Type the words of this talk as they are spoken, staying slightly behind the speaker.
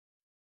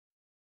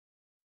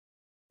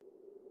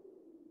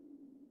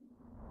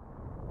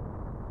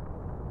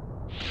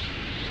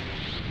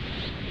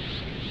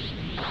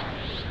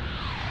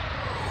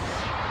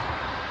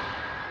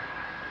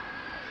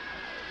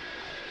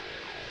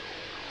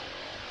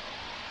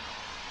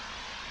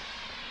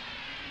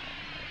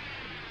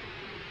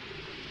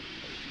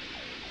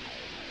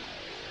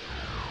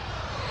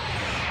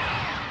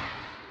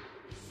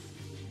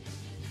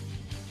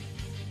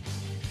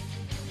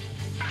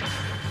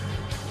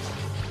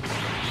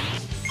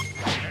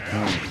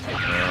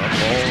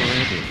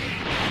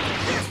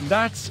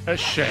That's a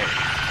shame.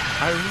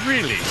 I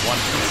really want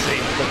to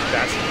save the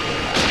best.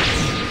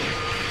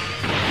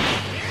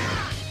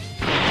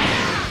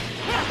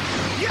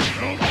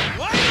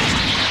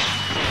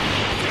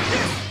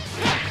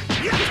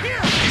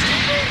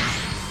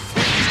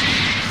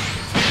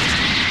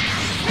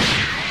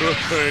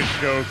 Good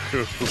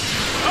Goku.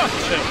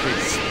 Utterly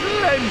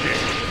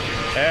splendid.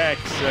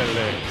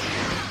 Excellent.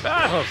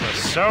 Battles are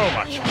so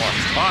much more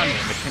fun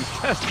when the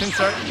contestants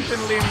are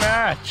evenly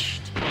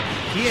matched.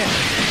 Yeah,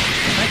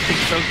 I think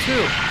so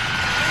too.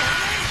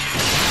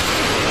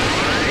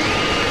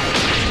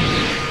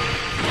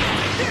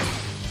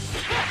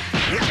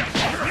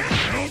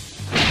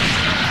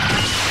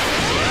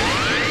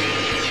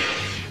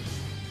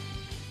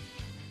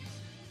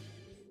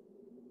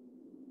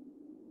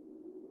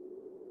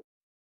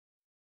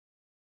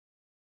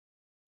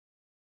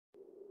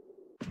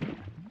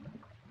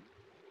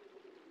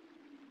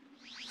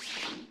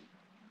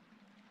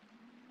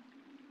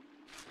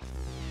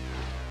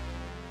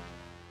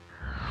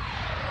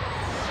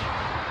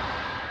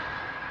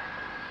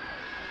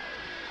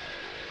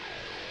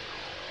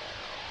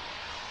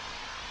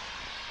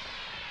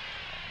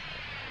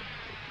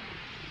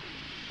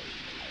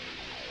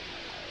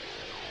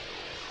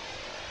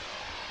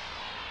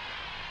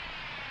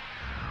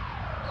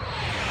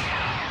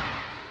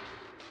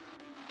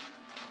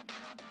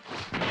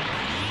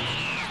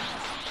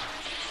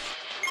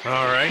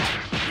 All right.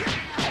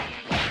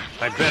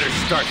 I better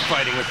start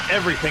fighting with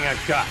everything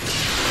I've got.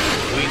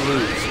 If we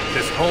lose,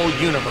 this whole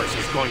universe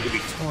is going to be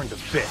torn to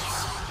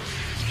bits.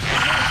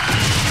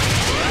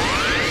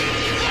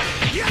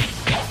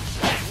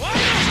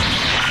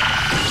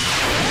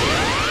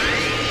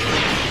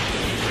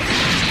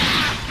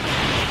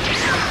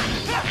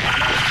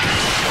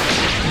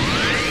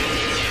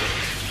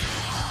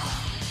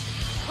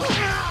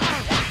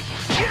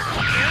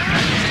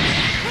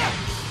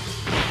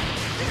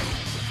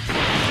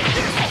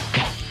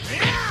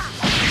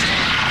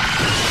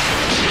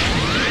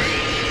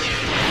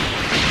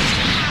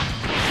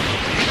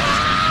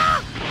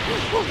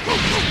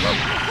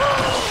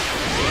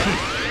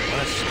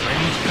 What a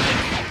strange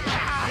guy.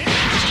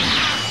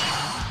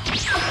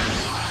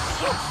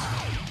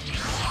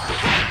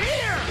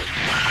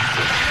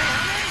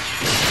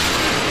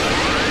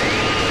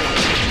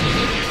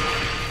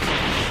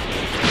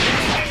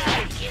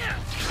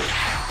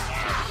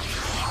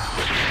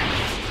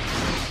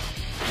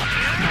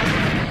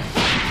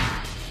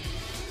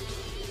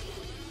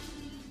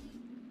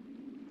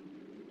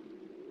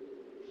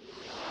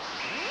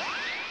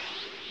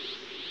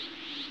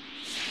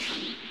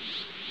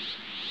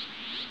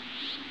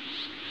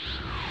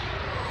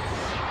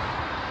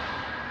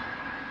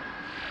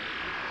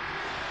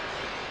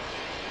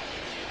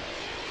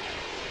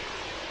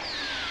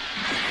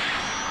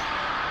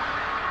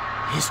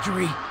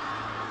 History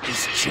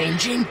is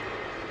changing?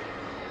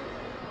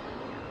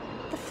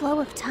 The flow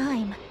of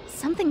time.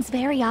 Something's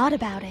very odd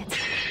about it.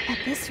 At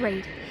this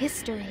rate,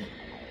 history.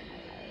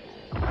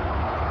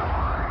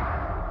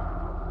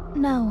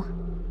 No.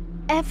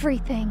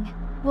 Everything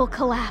will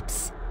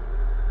collapse.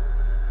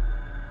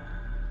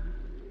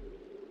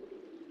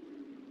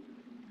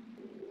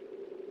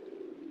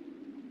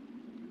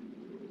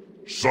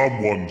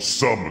 Someone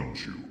summoned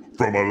you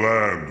from a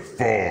land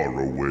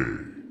far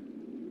away.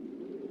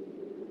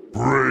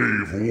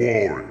 Brave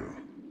warrior,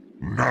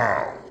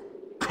 now,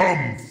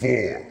 come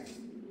forth!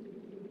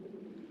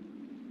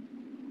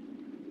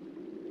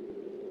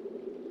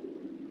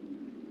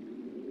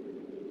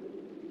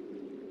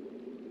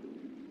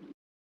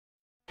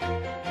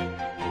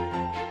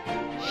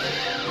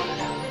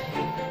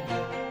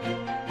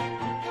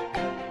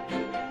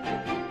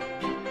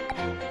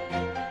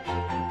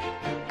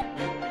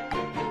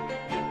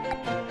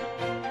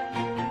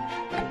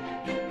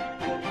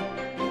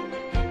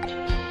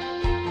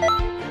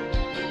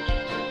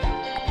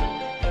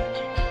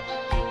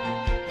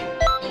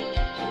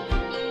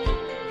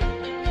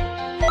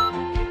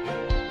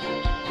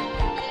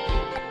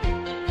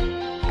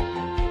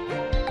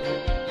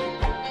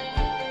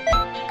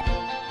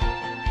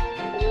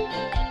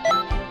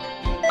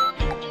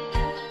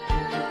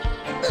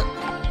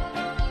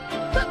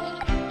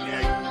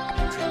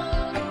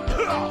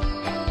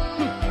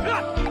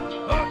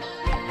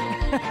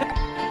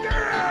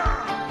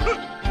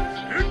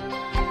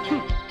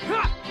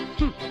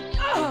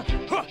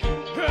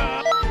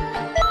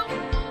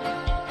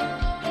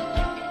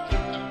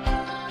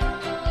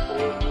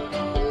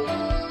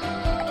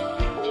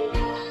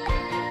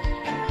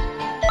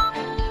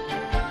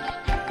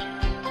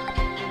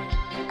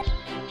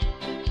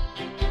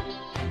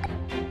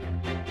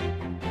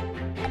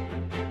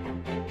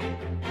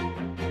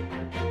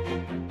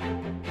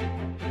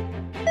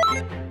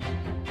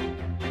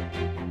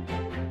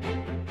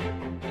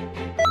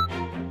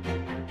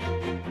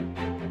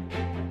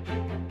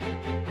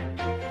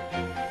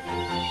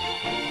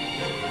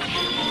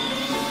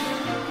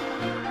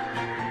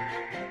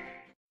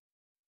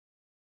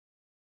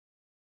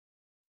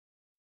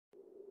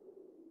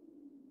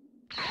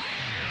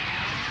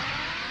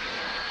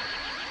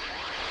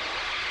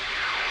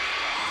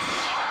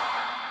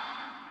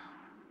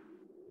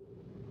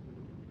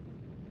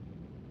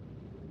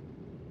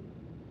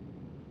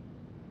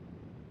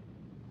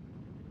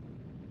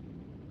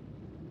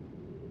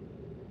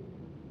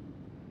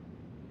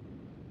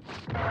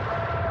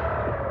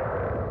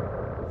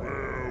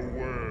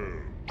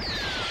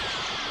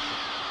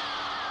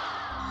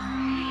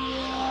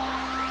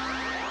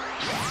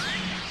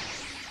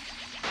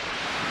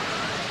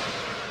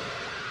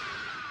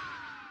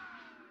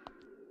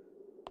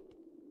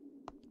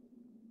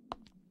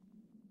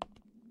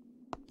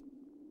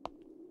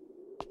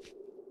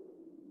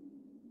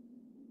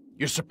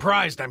 You're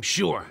surprised, I'm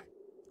sure.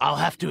 I'll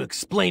have to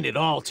explain it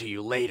all to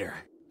you later.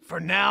 For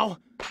now,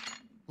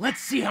 let's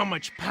see how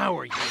much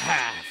power you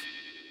have.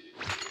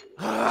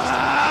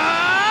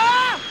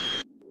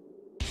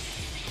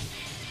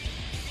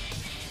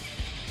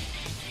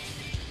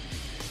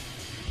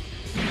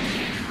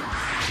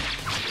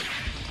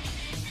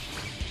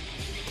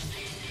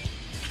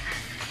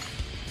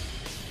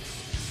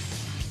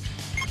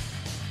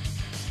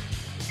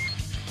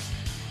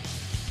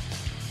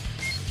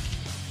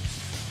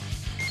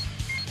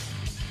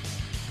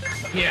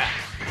 Yeah,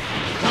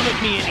 come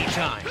at me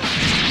anytime.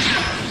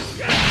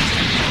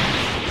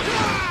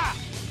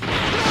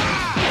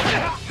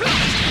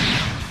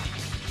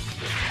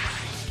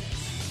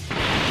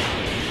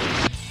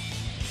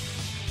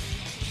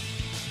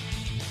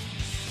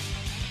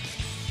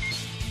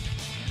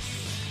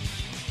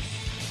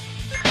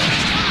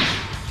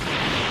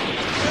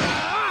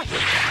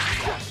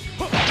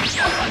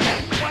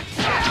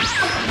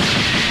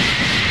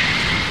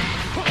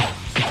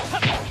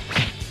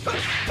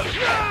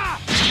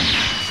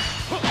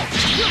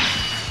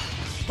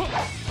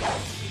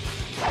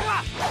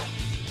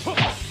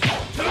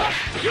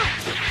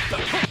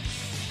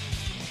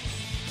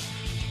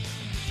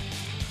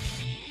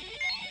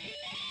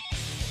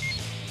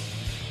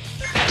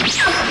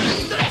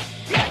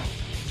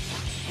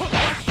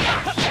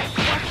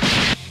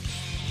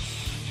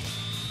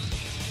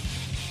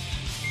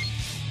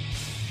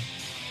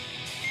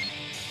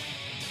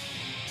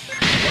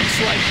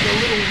 Looks like the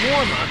little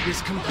warm-up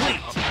is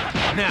complete.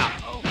 Now,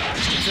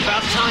 it's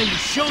about time you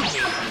showed me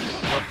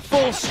your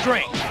full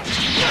strength.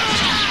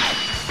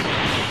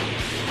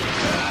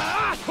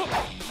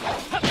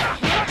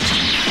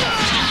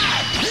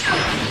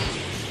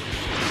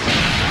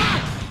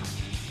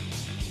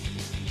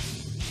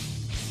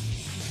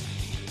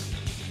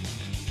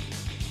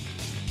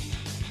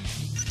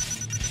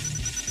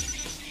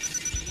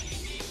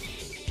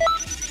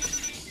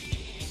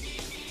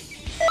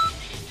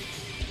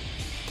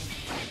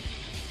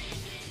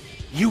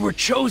 You were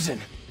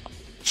chosen.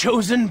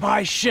 Chosen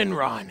by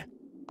Shinron.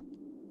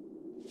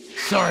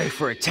 Sorry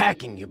for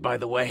attacking you, by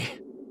the way.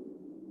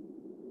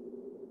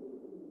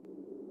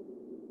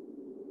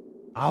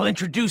 I'll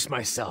introduce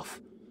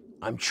myself.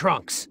 I'm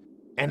Trunks,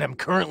 and I'm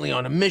currently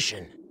on a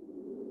mission.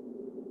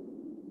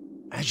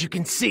 As you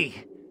can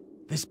see,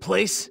 this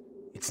place,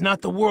 it's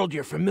not the world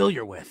you're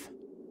familiar with.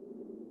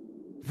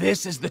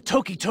 This is the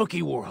Toki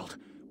Toki world,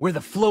 where the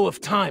flow of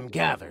time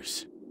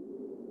gathers.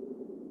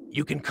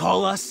 You can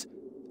call us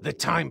the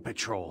Time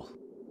Patrol.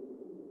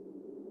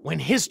 When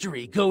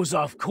history goes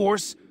off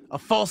course, a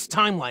false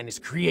timeline is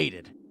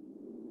created.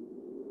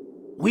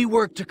 We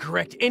work to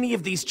correct any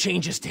of these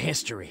changes to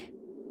history.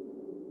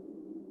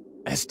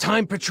 As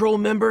Time Patrol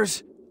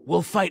members,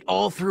 we'll fight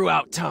all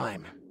throughout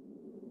time.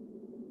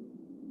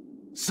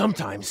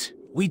 Sometimes,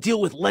 we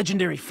deal with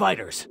legendary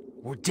fighters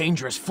or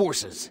dangerous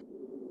forces.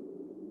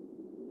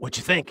 What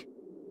you think?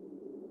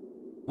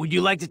 Would you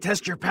like to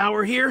test your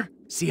power here?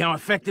 See how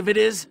effective it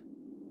is?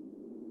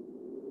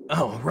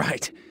 Oh,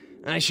 right.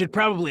 I should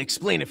probably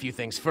explain a few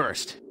things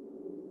first.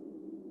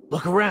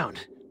 Look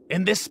around.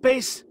 In this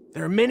space,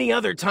 there are many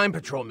other Time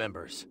Patrol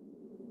members.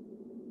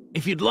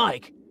 If you'd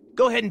like,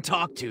 go ahead and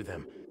talk to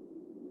them.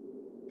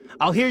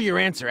 I'll hear your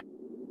answer.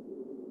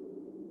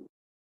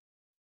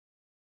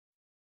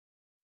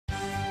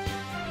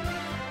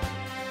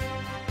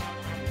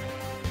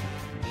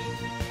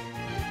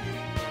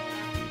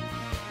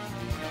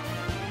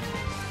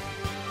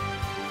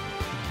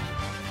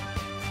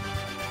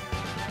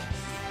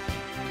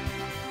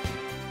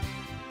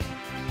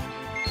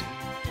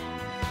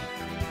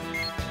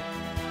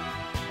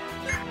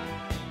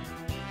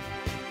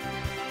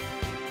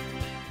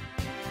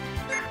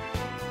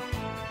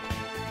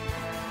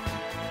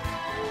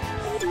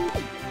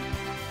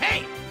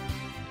 Hey!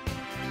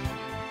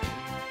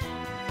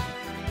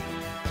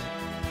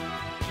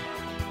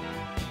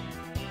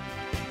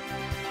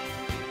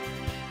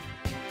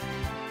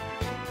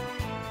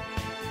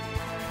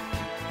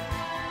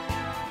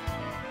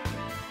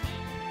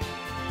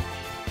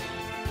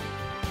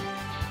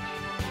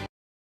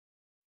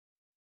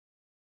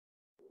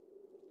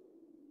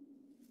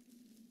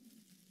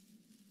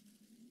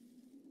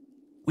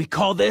 We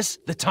call this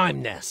the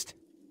Time Nest.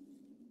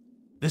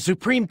 The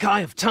Supreme Kai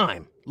of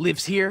Time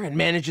lives here and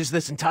manages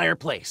this entire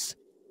place.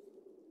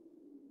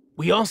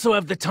 We also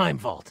have the Time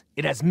Vault.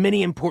 It has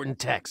many important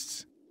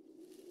texts.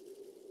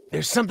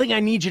 There's something I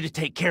need you to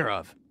take care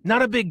of.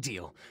 Not a big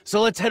deal,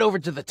 so let's head over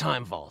to the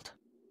Time Vault.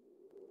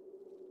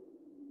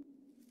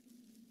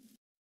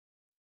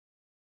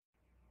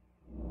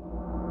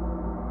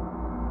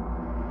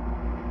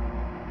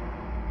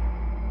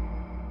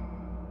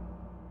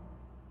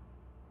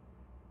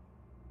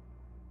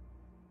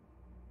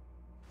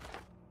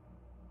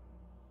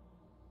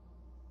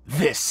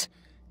 This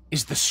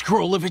is the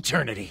Scroll of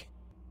Eternity.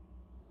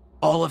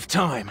 All of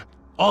time,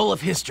 all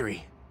of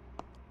history.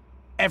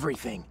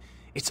 Everything.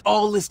 It's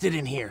all listed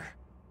in here.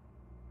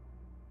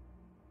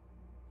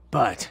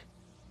 But...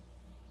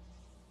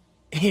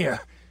 here,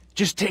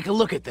 just take a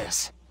look at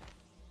this.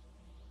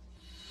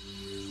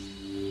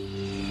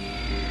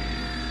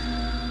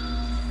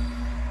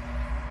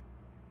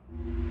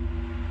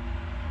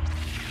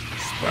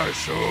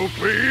 Special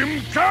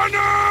Beam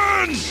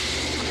Cannon!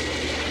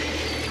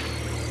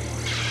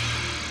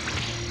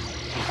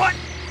 What?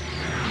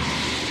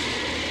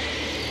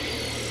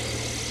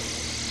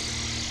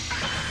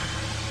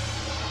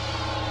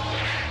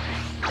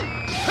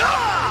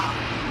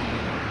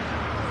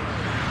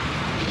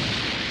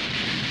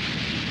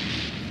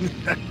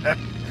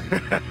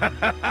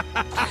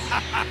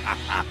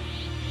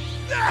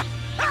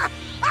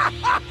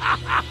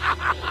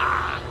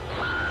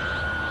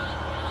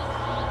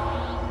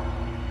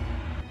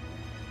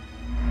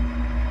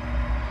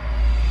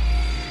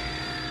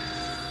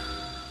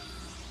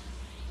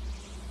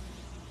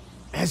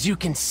 As you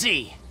can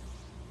see,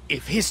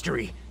 if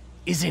history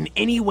is in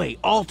any way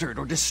altered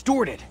or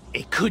distorted,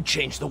 it could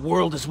change the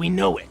world as we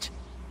know it.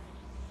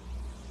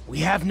 We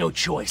have no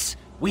choice.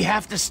 We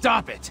have to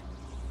stop it.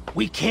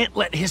 We can't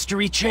let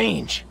history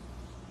change.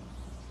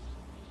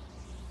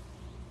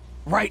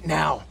 Right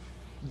now,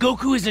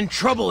 Goku is in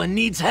trouble and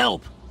needs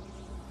help.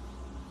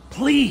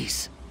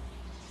 Please.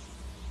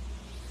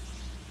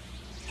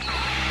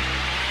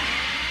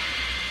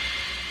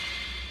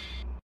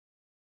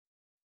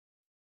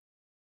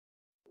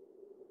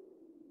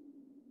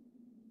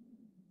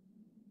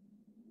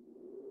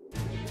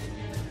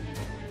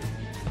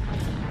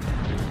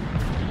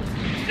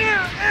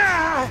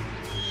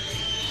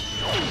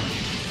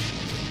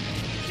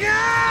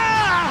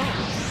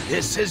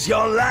 This is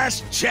your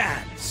last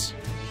chance.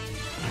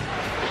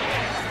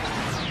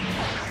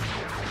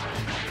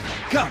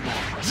 Come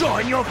on,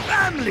 join your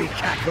family,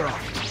 Kakarot.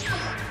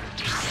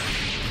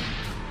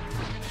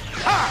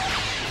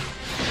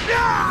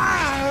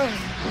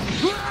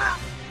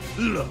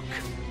 Look,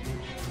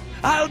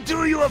 I'll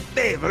do you a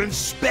favor and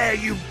spare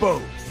you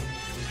both.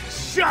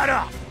 Shut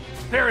up!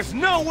 There is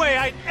no way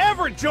I'd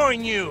ever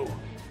join you!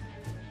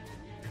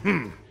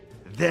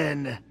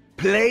 Then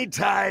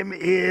playtime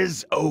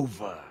is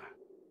over.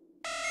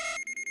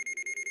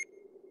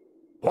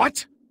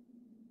 What?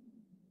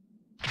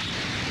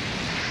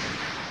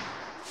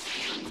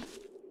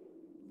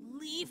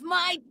 Leave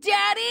my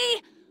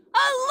daddy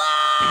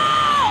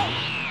alone!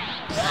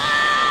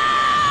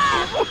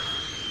 Ah!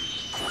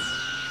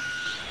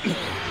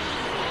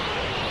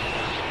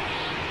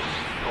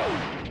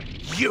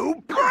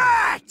 You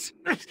brat!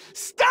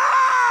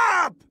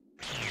 Stop!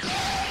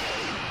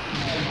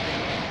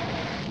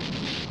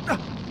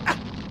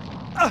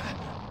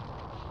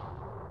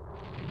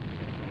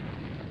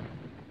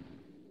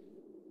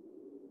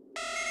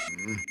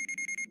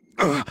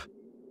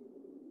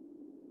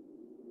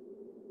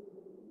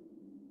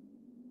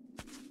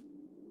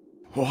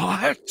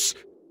 What?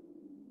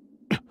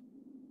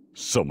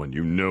 Someone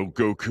you know,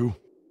 Goku?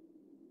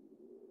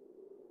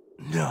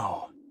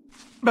 No.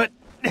 But...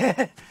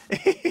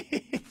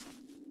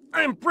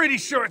 I'm pretty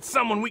sure it's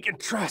someone we can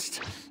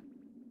trust.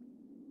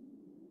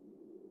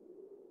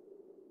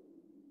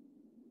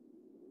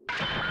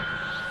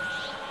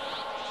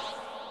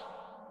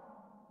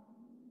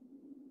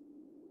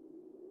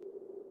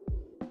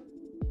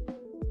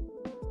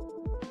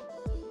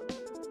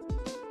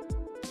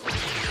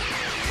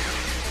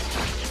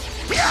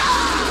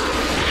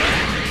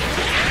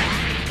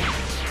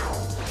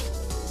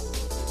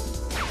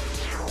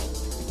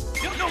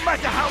 No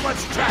matter how much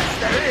trash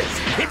there is,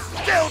 it's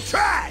still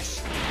trash!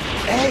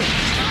 Hey,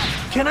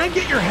 can I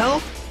get your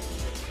help?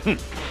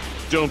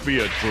 Don't be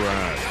a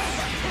drag.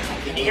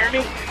 Can you hear me?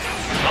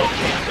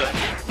 Okay, good.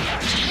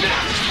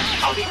 Now,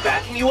 I'll be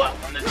backing you up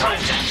on the time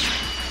dash.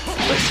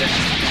 Listen,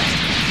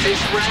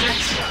 this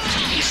Raditz,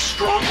 he's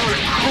stronger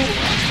and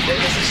crueler than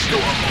his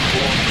historical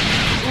form.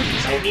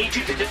 Please, I need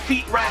you to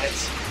defeat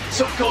Raditz,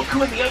 so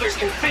Goku and the others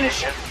can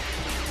finish him.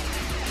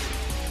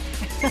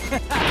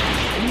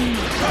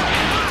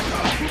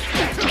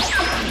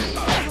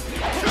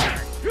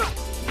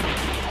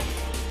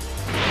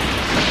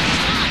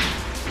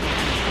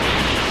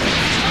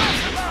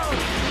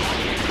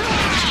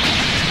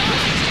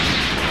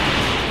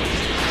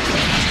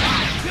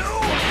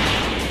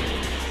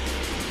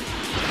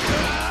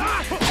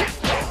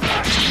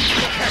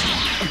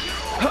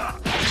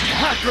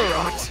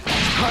 Kakarot,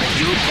 are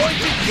you going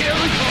to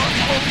kill your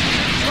own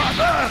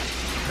brother?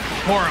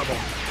 Horrible,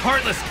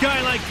 heartless guy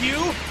like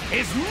you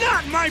is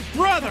not my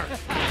brother!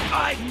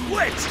 I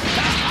quit!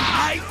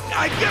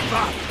 I give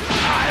up!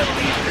 I'll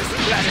leave this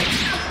planet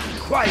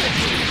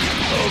quietly,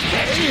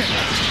 okay?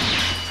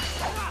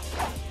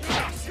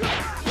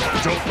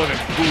 Don't let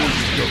it fool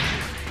you, Goku.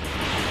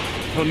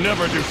 He'll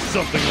never do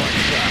something like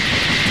that.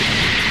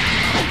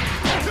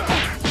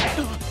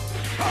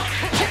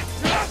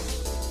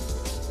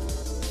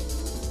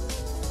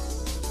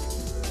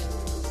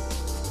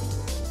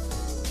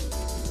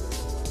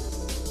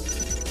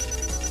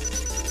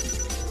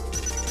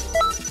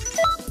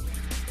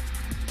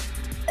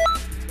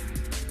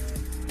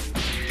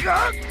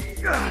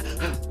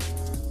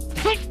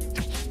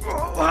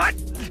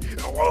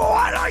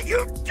 What are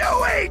you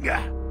doing?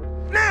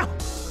 Now,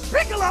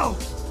 Piccolo,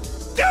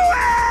 do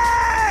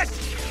it!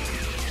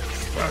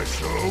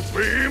 Special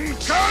Beam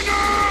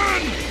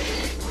Cannon!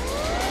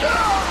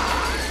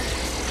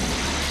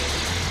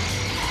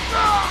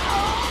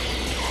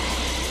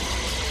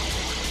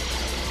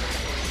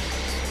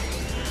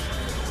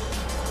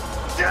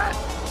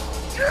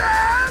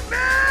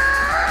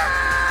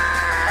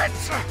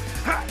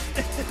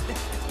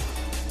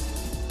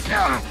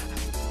 Damn it!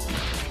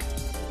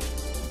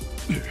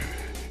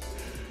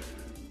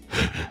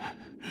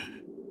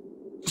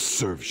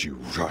 Serves you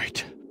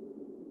right.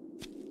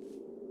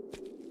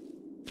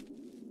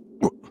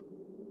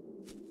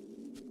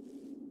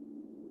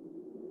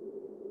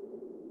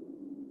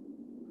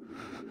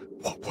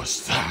 What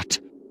was that?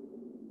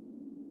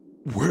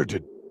 Where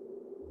did...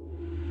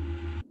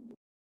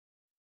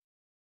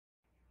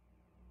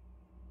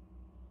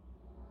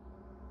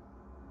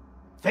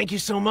 Thank you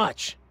so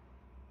much.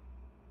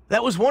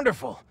 That was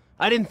wonderful.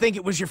 I didn't think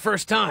it was your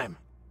first time.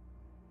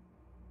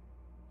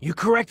 You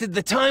corrected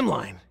the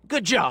timeline.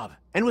 Good job.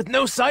 And with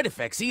no side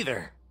effects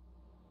either.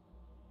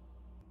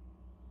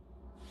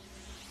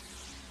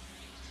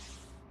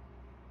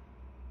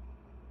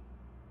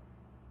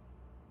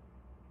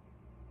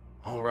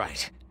 All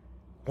right.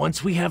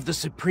 Once we have the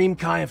Supreme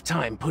Kai of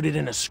Time put it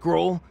in a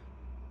scroll,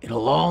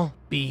 it'll all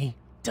be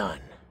done.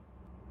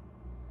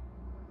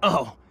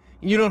 Oh,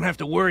 you don't have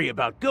to worry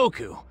about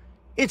Goku.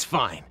 It's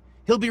fine.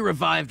 He'll be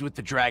revived with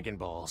the Dragon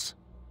Balls.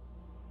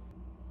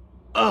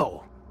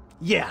 Oh,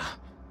 yeah.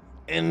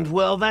 And,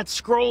 well, that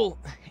scroll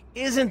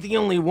isn't the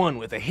only one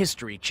with a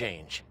history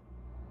change.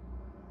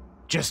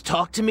 Just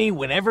talk to me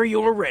whenever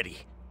you're ready.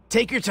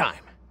 Take your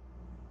time.